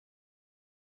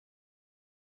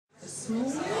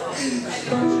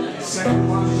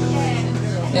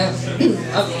Yeah,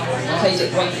 I've played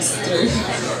it once through.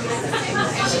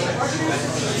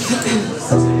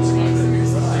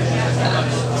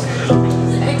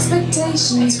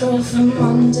 Expectations grow from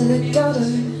under the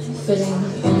gutter, filling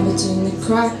in between the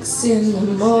cracks in the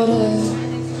mortar.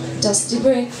 Dusty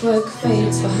brickwork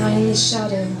fades behind the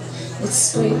shadow. It's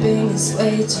scraping its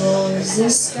way towards the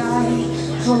sky.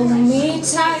 Hold me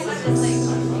tight,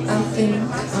 I think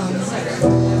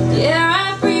the air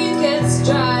I breathe gets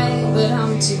dry, but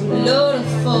I'm too low to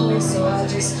fall, so I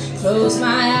just close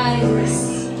my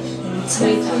eyes and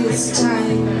take his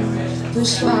time,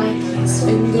 push back his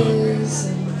fingers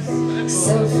and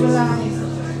self-rely.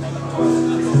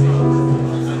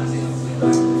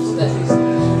 But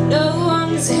no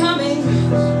one's coming,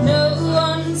 no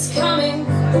one's coming.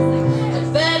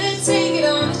 I'd better take it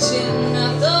on the chin. I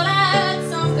thought I had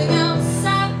something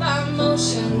outside by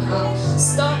motion. I'll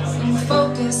stop and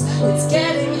focus. It's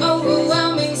getting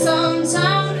overwhelming.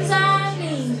 Sometimes I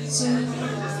need to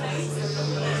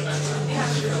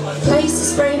place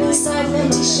this brain inside an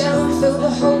empty shell and fill the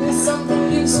hole with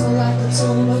something useful, like a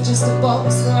tool or just a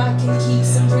box where I can keep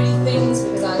some pretty things,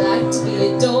 because I like to be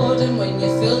adored. And when you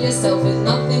fill yourself with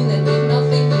nothing, then you're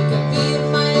nothing you can be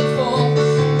admired for.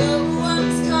 No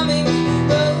one's coming,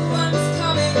 no one's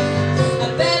coming. I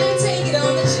better take it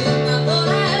on the chin. I thought I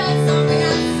had something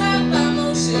outside by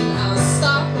motion. I'll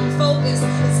stop and focus.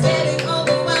 It's getting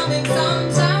overwhelming.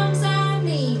 Sometimes I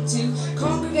need to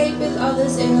congregate with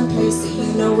others in a place that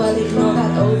you know well. Ignore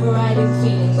that overriding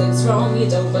feeling that it's wrong. You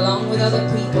don't belong with other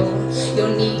people.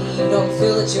 You're needy, you don't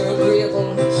feel that you're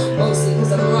agreeable. Mostly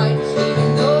because I'm right,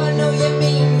 even though I know you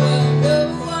mean well. No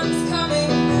one's coming,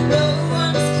 no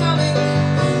one's coming.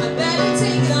 I better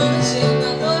take it on the chin. I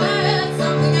thought I had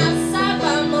something outside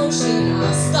by motion.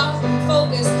 I'll stop and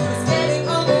focus. It's getting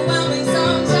overwhelming.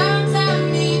 Sometimes I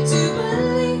need to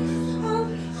believe I'm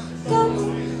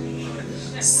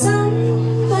going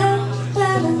somewhere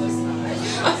better.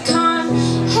 I can't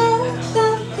help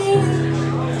that feeling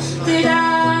that I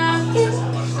think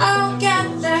I'll get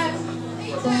there.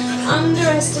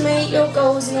 Underestimate your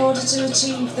goals in order to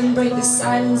achieve them. Break the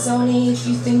silence only if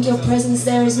you think your presence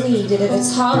there is needed. If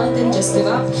it's hard, then just give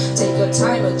up. Take your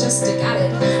time or just stick at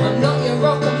it. I'm not your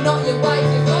rock, I'm not your wife.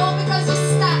 You're all because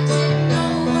you're stacked in.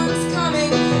 No one's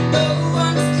coming, no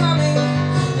one's coming.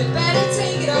 You better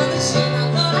take it on the chin.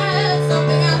 I thought I had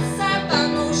something outside by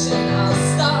motion. I'll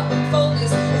stop and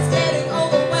focus. It's getting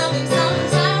overwhelming.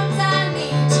 Sometimes I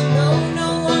need to know no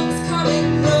one's coming,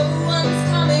 no one's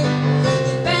coming.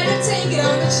 You better take it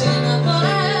on the chin. I thought I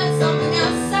had something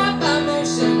outside by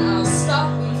motion. I'll stop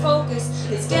and focus.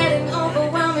 It's getting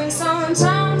overwhelming.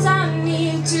 Sometimes I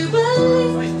need to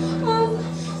believe I'm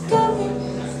going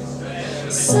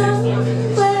somewhere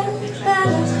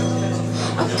better.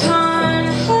 I can't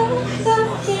help that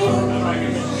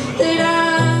feeling that I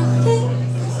think.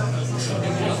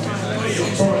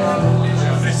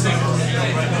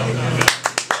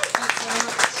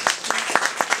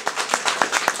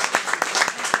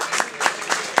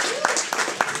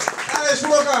 Alice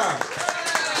Walker!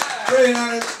 Brilliant,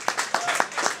 Alice.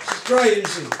 She's great,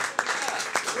 isn't she?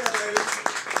 Yeah, baby.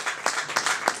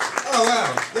 Oh, wow.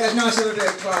 Yeah, nice little bit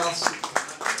of class.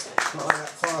 Not like that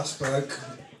fast spoke.